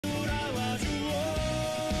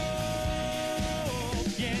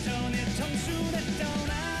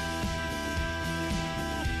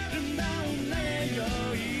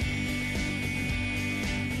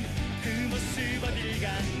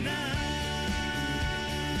않나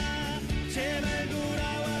제발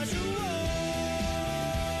돌아와 주오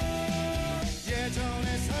예전에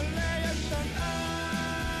설레였던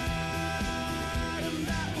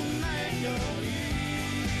아름다운 나의 여인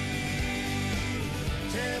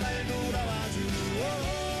제발 돌아와 주오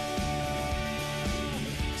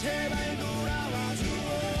제발 돌아와 주오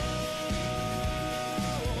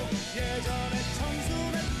예전에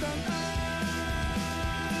청순했던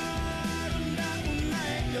아름다운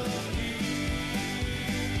나의 여인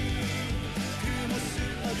그 모습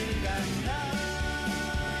어딜 갔나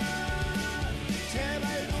제발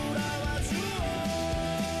돌아와 주오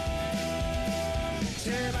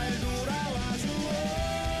제발 돌아와 주오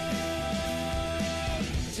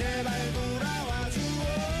제발 돌아와 주오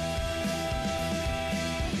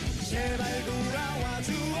제발 돌아와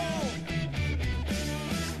주오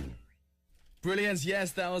Brilliant.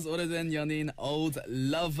 Yes, that was 오래된 연인, Old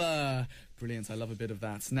Lover. Brilliant. I love a bit of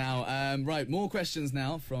that. Now, right, more questions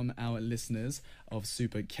now from our listeners of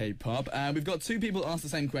Super K-pop. We've got two people ask the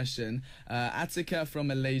same question. Attica from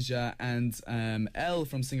Malaysia and Elle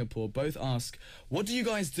from Singapore both ask, what do you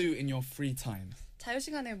guys do in your free time?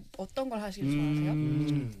 자유시간에 어떤 걸 하시길 좋아하세요?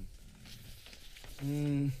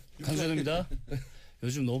 강준호입니다.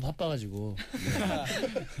 요즘 너무 바빠가지고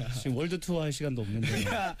지금 월드 투어 할 시간도 없는데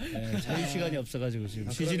자유 시간이 없어가지고 지금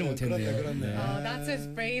쉬지는 못했네요. That's his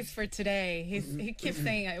phrase for today. He keeps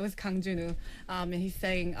saying it was 강준우, and he's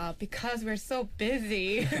saying because we're so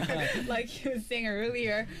busy, like he was saying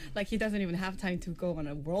earlier, like he doesn't even have time to go on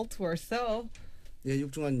a world tour. So 예,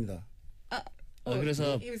 육중환입니다.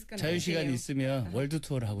 그래서 자유 시간이 있으면 월드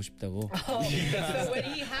투어를 하고 싶다고. So when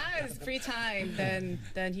he has free time,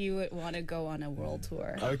 then he would want to go on a world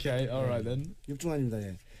tour. Okay, all right then. 육중환입니다.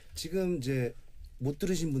 예. 지금 이제 못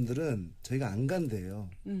들으신 분들은 저희가 안 간대요.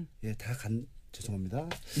 예, 다 죄송합니다.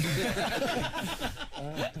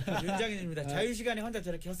 윤장인입니다. 자유 시간에 혼자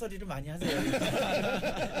저렇게 헛소리를 많이 하세요.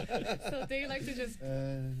 So they like to just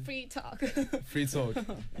free talk. Free talk.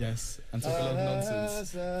 Yes. And talk a lot of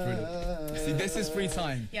nonsense. Brilliant. See, this is free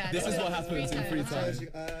time. Yeah, this is what happens in free time.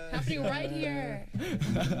 Happening right here.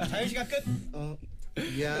 자유 시간 끝.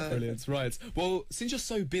 Yeah. Brilliant. Right. Well, since you're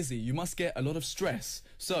so busy, you must get a lot of stress.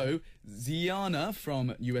 So, Ziana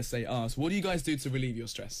from USA asks, what do you guys do to relieve your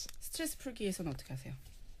stress? 스트레스 풀기 위해서는 어떻게 하세요?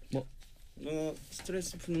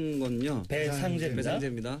 스트레스 푸는 건요.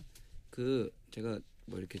 배상제입니다. 제가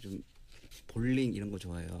뭐 이렇게 좀 볼링 이런 거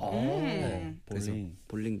좋아해요. 네, 그래서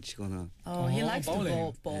볼링 치거나. He likes bowling.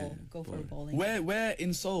 to go for bowling. Where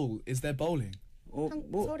in Seoul is there bowling?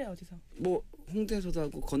 서울에 어디서? 홍대에서도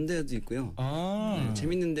하고 건대에도 있고요.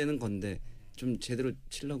 재밌는 데는 건대. 좀 제대로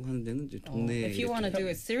치려고 하는 데는 이제 동네에. If you want to do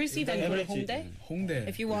it seriously, then go to Hongdae. Hongdae.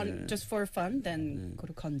 If you want just for fun, then go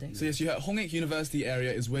to Kondae. So yes, you have Hongik University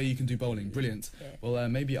area is where you can do bowling. Brilliant. Yeah. Well,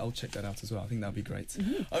 maybe I'll check that out as well. I think that'd be great.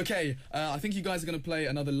 Okay, I think you guys are going to play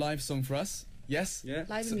another live song for us. Yes? Yeah.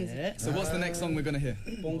 Live music. So what's the next song we're going to hear?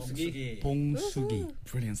 봉숙이.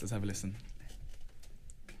 Brilliant. Let's have a listen.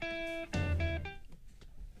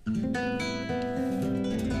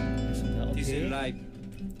 This is live.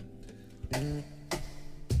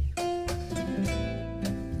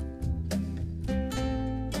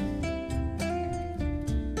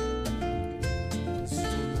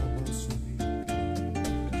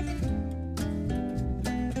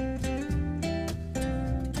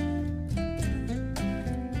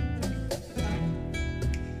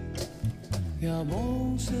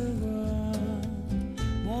 여봉수가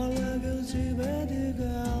몰래 그 집에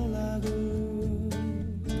들어가려고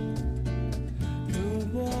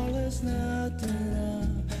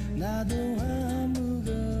나도 한번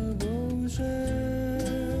가보자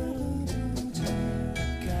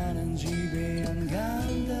가는 집에 안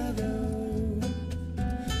간다고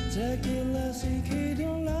테킬라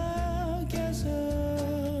시키던 락에서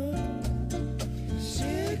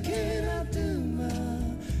시키라더만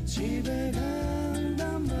집에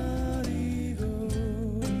간단 말이고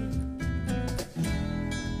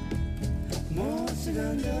못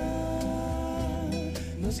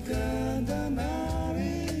간단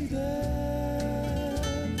말이고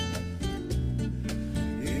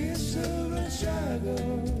이 술을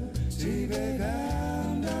짜고 집에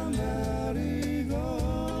간단 말이고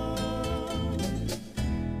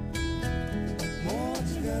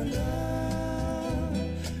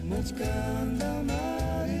못 간단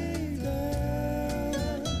말이고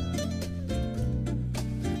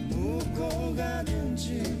묻고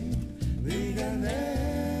가든지 네가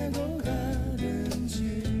내고 가든지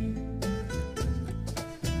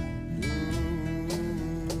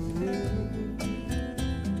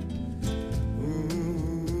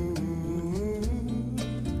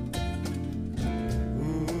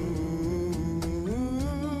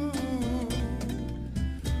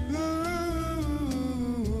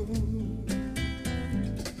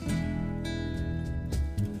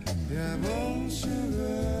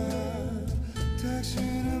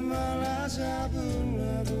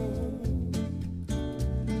하고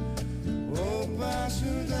오빠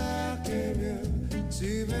술 다 깨면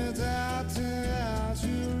집에 다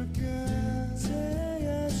태워줄게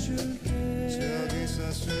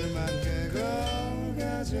저기서 술만 깨고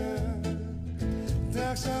가자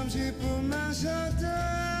딱 30분만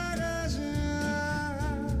쉬었다 가자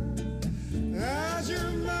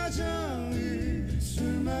아줌마 저기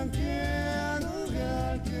술만 깨고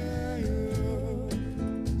갈게요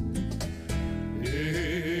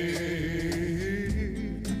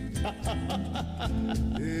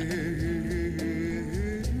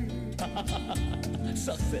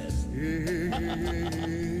Success.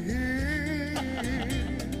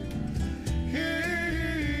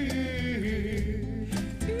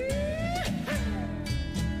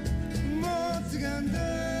 못 간다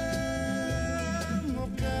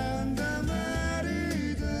못 간다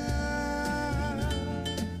말이다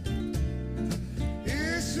이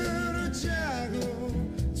술을 짜고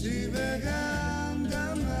집에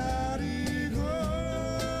간다 말이고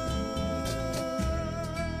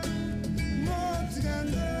못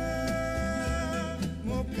간다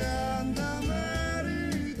못 간다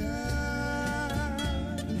말이다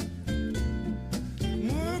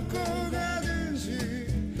묻고 가든지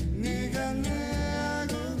네가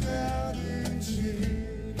내고 가든지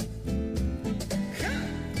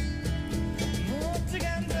못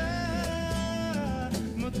간다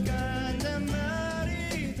못 간다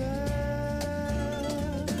말이다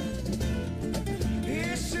이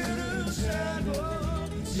술을 사고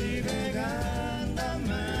집에 간다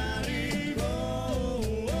말이고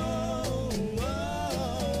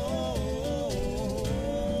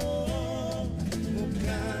못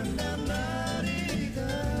간다 말이다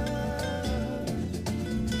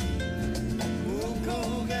묻고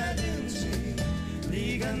가든지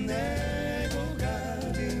네가 내고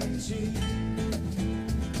가든지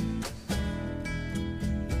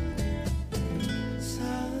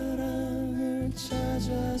사랑을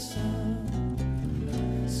찾아서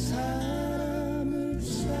사람을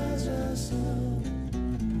찾아서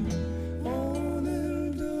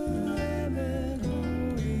오늘도 헤매고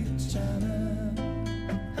있잖아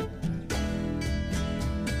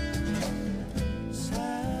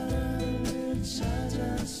사랑을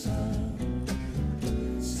찾아서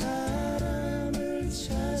사람을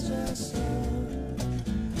찾아서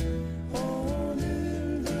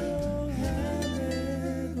오늘도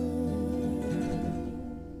헤매고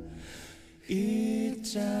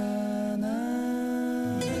있잖아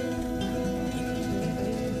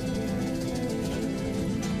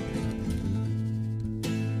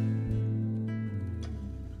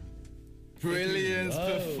Brilliant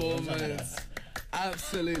performance.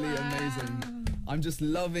 Absolutely amazing. I'm just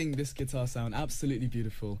loving this guitar sound. Absolutely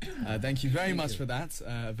beautiful. Thank you very much for that.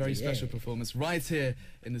 Very special performance right here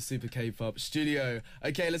in the Super K-pop studio.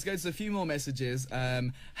 Okay, let's go to a few more messages.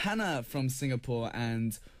 Hannah from Singapore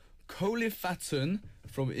and Kolifatun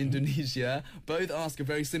from Indonesia both ask a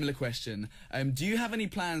very similar question. Do you have any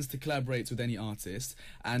plans to collaborate with any artist?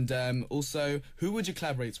 And also, who would you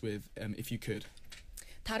collaborate with if you could?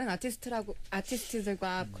 다른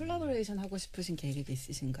아티스트들과 콜라보레이션 하고 싶으신 계획이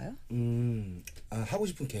있으신가요? 하고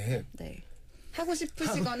싶은 계획 네. 하고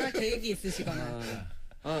싶으시거나 계획이 있으시거나.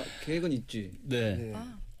 계획은 있지. 네.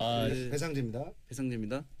 네. 배상재입니다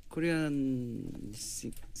배상재입니다. 코리안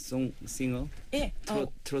싱어 예.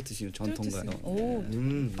 트로트 싱어 전통가요. 오.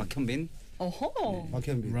 박현빈. 어허.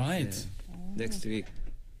 박현빈 Right. Next week.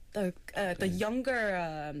 The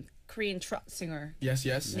younger Korean trot singer Yes,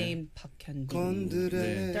 yes. named Park Hyun-bin.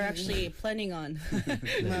 건드레 They're actually planning on.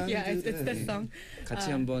 Yeah, it's this song. 같이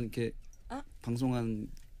한번 이렇게 방송한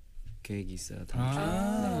계획이 있어요.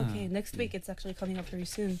 Okay. Next week it's actually coming up very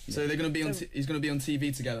soon. So they're going to be on. He's going to be on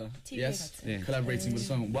TV together. TV yes, 같이. 네. collaborating with the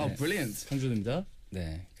song. Wow, 네. brilliant. 강준우입니다.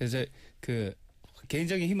 네. 그래서 그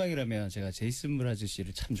개인적인 희망이라면 제가 제이슨 무라즈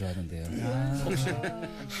씨를 참 좋아하는데요. 혹시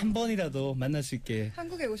한 번이라도 만날 수 있게.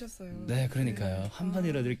 한국에 오셨어요. 네, 그러니까요. 한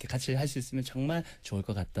번이라도 이렇게 같이 할 수 있으면 정말 좋을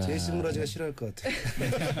것 같다. 제이슨 무라지가 싫어할 것 같아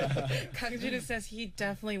Kang-jun says he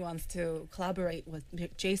definitely wants to collaborate with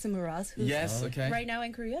Jason Mraz, who's Yes, okay. right now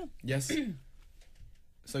in Korea. Yes.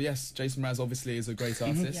 So yes, Jason Mraz obviously is a great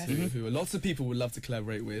artist Yes. who lots of people would love to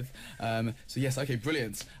collaborate with. So yes, okay,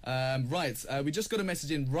 brilliant. Right, we just got a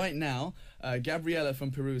message in right now. Gabriella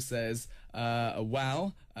from Peru says,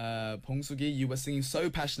 wow, Pongsugi, you were singing so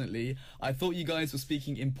passionately. I thought you guys were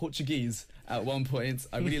speaking in Portuguese at one point.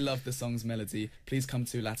 I really love the song's melody. Please come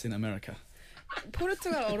to Latin America.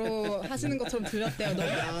 포르투갈어로 하시는 것처럼 들렸대요.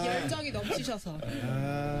 너무 열정이 넘치셔서.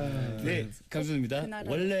 네, 강준우입니다. 그 나라.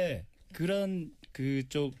 원래 그런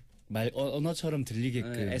그쪽 언어처럼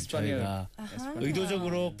들리게끔 에스파뇰. 저희가 아하.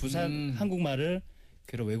 의도적으로 부산 한국말을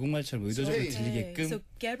그런 외국말처럼 의도적으로 들리게끔. So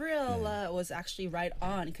Gabriella was actually right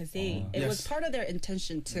on because it was Yes. part of their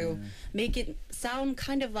intention to make it sound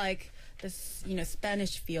kind of like this,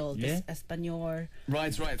 Spanish feel, this Espanol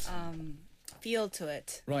Right. feel to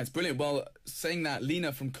it. Right, brilliant. Well, saying that,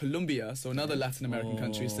 Lena from Colombia, so another Latin American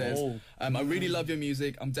country, says, I really love your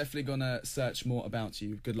music. I'm definitely gonna search more about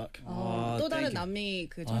you. Good luck. 또 다른 남미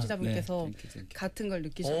그 청취자분께서 같은 걸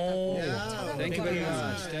느끼셨다고 Thank you very 찾아봤거든요.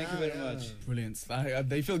 much. Thank you very much. Brilliant.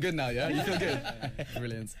 They feel good now, yeah? You feel good?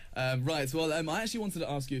 Brilliant. Right, well, I actually wanted to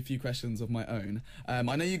ask you a few questions of my own. I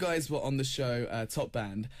know you guys were on the show Top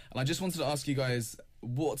Band, and I just wanted to ask you guys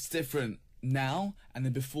what's different now and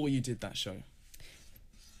then before you did that show.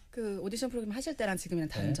 그 오디션 프로그램 하실 때랑 지금이랑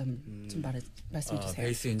다른 점 좀 말씀해 주세요.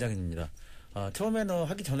 베이스 윤장현입니다. 처음에는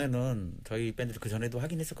하기 전에는 저희 밴드 그 전에도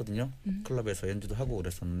하긴 했었거든요. 클럽에서 연주도 하고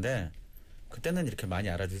그랬었는데 그때는 이렇게 많이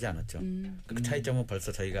알아주지 않았죠. 그 차이점은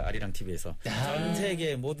벌써 저희가 아리랑 TV에서 전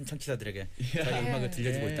세계 모든 청취자들에게 저희 음악을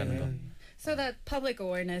들려주고 있다는 거. So that public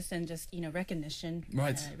awareness and just recognition,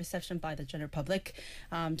 Right. Reception by the general public,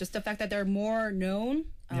 just the fact that they're more known,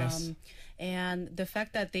 Yes. and the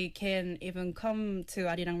fact that they can even come to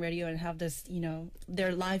Arirang Radio and have this,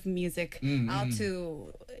 their live music out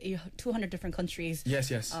to 200 different countries, Yes.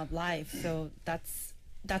 live. So that's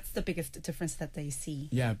the biggest difference that they see.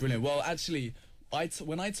 Yeah, brilliant. Well, actually,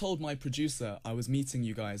 when I told my producer I was meeting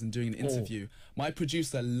you guys and doing an interview, my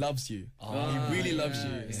producer loves you. He really loves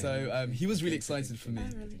you. So he was really excited for me.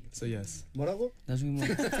 So yes. 뭐라고? 나중에 뭐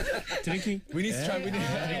드링킹. We need to try. We need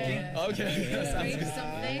drinking. Okay. That sounds Drink good.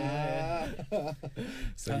 something.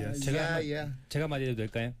 So yes. 제가 말해도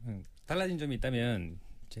될까요? 달라진 점이 있다면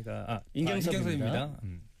제가 인경섭입니다.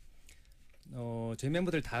 저희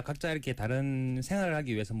멤버들 다 각자 이렇게 다른 생활을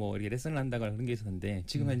하기 위해서 뭐 이렇게 레슨을 한다거나 그런 게 있었는데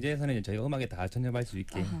지금 현재에서는 저희가 음악에 다 전념할 수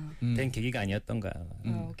있게 된 계기가 아니었던가.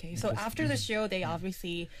 Okay, so after the show, they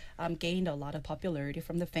obviously gained a lot of popularity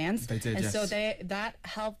from the fans, They did, and yes. so that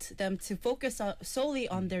helped them to focus solely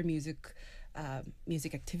on their music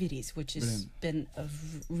activities, which has been a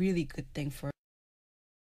really good thing for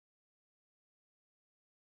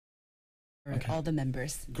all the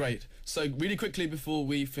members. Great. So really quickly before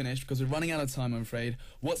we finish, because we're running out of time, I'm afraid.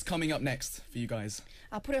 What's coming up next for you guys?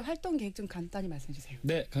 앞으로의 활동 계획 좀 간단히 말씀해 주세요.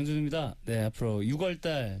 네, 강준우입니다. 네, 앞으로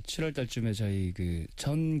 6월달, 7월달쯤에 저희 그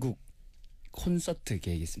전국 콘서트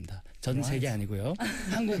계획이 있습니다. 전 세계 아니고요.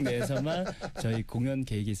 한국 내에서만 저희 공연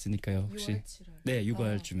계획이 있으니까요. 혹시 6월, 7월. 네,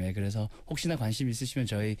 6월쯤에 그래서 혹시나 관심 있으시면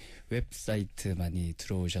저희 웹사이트 많이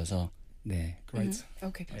들어오셔서 네. Great.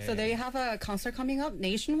 Okay, so they have a concert coming up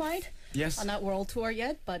nationwide. Yes. Not world tour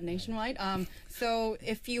yet, but nationwide. So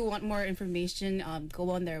if you want more information,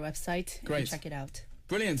 go on their website Great. and check it out.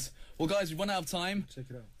 Brilliant. Well, guys, we've run out of time.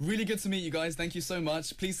 Check it out. Really good to meet you guys. Thank you so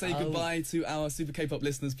much. Please say goodbye to our Super K-pop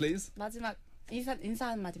listeners, please. 마지막 인사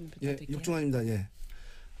한마디만 예, 부탁드릴게요. 육중환입니다. 예.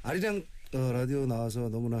 아리랑 라디오 나와서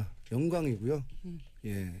너무나 영광이고요.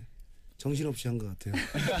 예. 정신없이 한 것 같아요.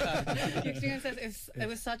 Yukjung says it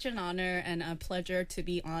was such an honor and a pleasure to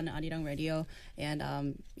be on Arirang Radio, and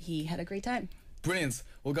he had a great time. Brilliant.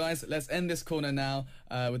 Well, guys, let's end this corner now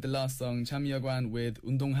with the last song, 참여관 with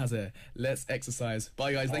운동하세. Let's exercise.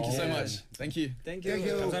 Bye, guys. Thank you so much. Thank you. Thank you. Thank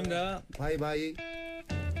you. 감사합니다. 바이바이.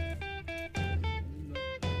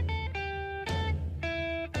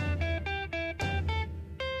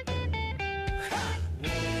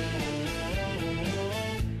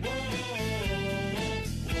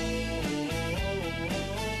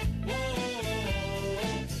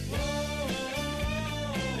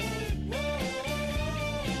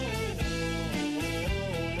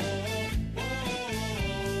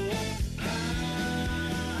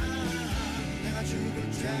 내가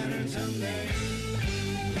죽을 죄를 졌네.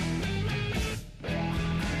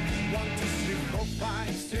 1, 2, 3, 4, 5,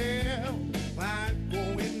 6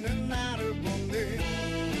 밟고 있는 나를 본네.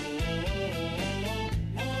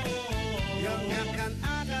 연약한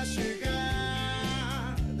아가씨가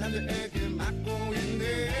남자에게 맞고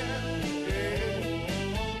있네.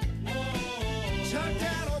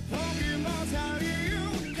 절대로 포기 못할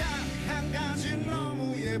이유 딱 한 가지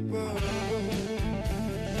너무 예뻐.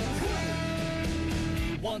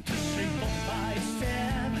 Want to